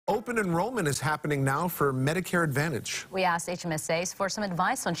Open enrollment is happening now for Medicare Advantage. We asked HMSAs for some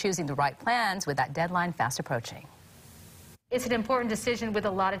advice on choosing the right plans with that deadline fast approaching. It's an important decision with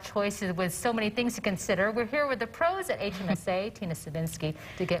a lot of choices, with so many things to consider. We're here with the pros at HMSA, Tina Savinsky,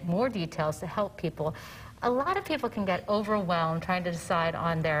 to get more details to help people. A lot of people can get overwhelmed trying to decide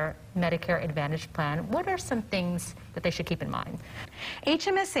on their Medicare Advantage plan. What are some things that they should keep in mind?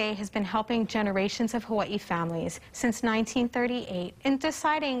 HMSA has been helping generations of Hawaii families since 1938 in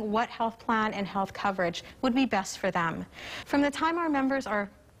deciding what health plan and health coverage would be best for them. From the time our members are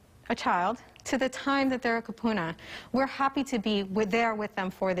a child to the time that they're a kapuna, we're happy to be there with them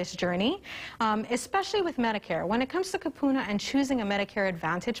for this journey, especially with Medicare. When it comes to kapuna and choosing a Medicare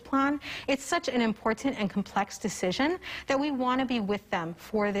Advantage plan, it's such an important and complex decision that we want to be with them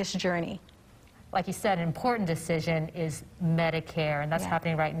for this journey. Like you said, an important decision is Medicare, and that's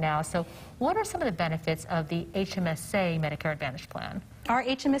happening right now. So what are some of the benefits of the HMSA Medicare Advantage plan? Our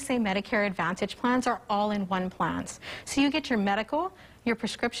HMSA Medicare Advantage plans are all-in-one plans. So you get your medical, your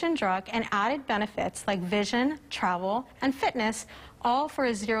prescription drug, and added benefits like vision, travel, and fitness, all for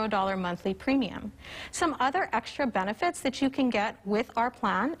a $0 monthly premium. Some other extra benefits that you can get with our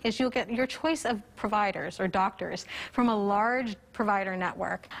plan is you'll get your choice of providers or doctors from a large provider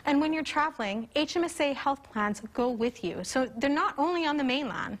network. And when you're traveling, HMSA health plans go with you. So they're not only on the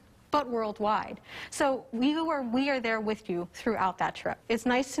mainland, but worldwide. So we are there with you throughout that trip. It's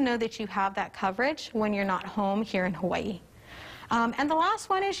nice to know that you have that coverage when you're not home here in Hawaii. And the last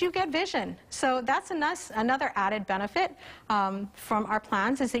one is you get vision. So that's another added benefit from our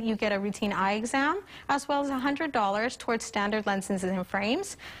plans, is that you get a routine eye exam as well as $100 towards standard lenses and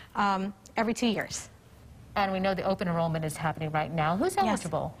frames every 2 years. And we know the open enrollment is happening right now. Who's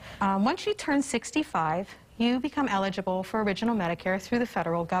eligible? Yes. Once you turn 65, you become eligible for Original Medicare through the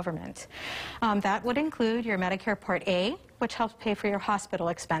federal government. That would include your Medicare Part A, which helps pay for your hospital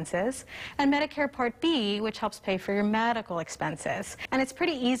expenses, and Medicare Part B, which helps pay for your medical expenses. And it's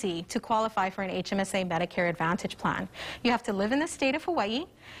pretty easy to qualify for an HMSA Medicare Advantage plan. You have to live in the state of Hawaii,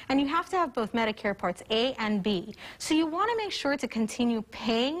 and you have to have both Medicare Parts A and B. So you want to make sure to continue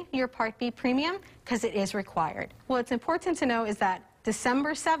paying your Part B premium, because it is required. What's important to know is that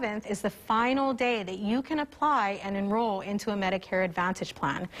December 7th is the final day that you can apply and enroll into a Medicare Advantage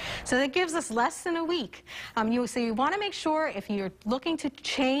plan. So that gives us less than a week. So you want to make sure, if you're looking to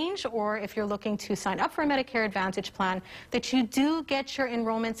change or if you're looking to sign up for a Medicare Advantage plan, that you do get your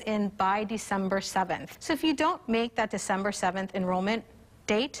enrollments in by December 7th. So if you don't make that December 7th enrollment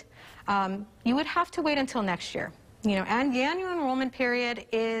date, you would have to wait until next year. And the annual enrollment period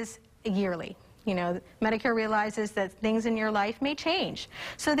is yearly. Medicare realizes that things in your life may change.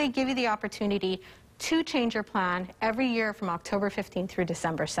 So they give you the opportunity to change your plan every year from October 15th through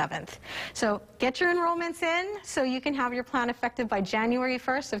December 7th. So get your enrollments in so you can have your plan effective by January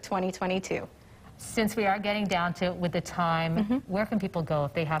 1st of 2022. Since we are getting down to it with the time, where can people go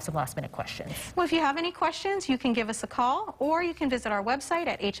if they have some last-minute questions? Well, if you have any questions, you can give us a call, or you can visit our website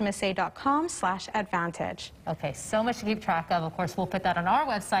at hmsa.com/advantage. Okay, so much to keep track of. Of course, we'll put that on our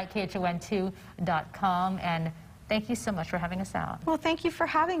website, khon2.com, and thank you so much for having us out. Well, thank you for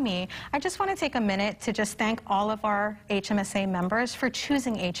having me. I just want to take a minute to just thank all of our HMSA members for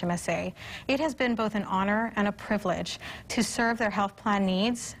choosing HMSA. It has been both an honor and a privilege to serve their health plan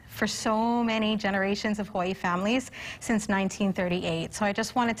needs for so many generations of Hawaii families since 1938. So I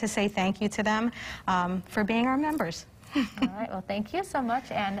just wanted to say thank you to them for being our members. All right, well, thank you so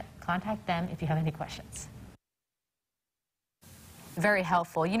much, and contact them if you have any questions. Very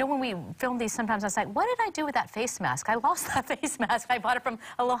helpful. When we film these, sometimes I was like, what did I do with that face mask? I lost that face mask. I bought it from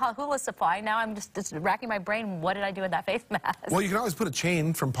Aloha Hula Supply. Now I'm just racking my brain. What did I do with that face mask? Well, you can always put a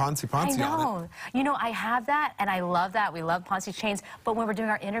chain from Ponzi on it. I know. I have that, and I love that. We love Ponzi chains. But when we're doing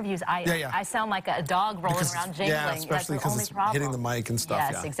our interviews, I sound like a dog rolling around jingling. Yeah, especially because it's hitting the mic and stuff.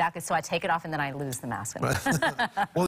 Yes, exactly. So I take it off, and then I lose the mask. Well,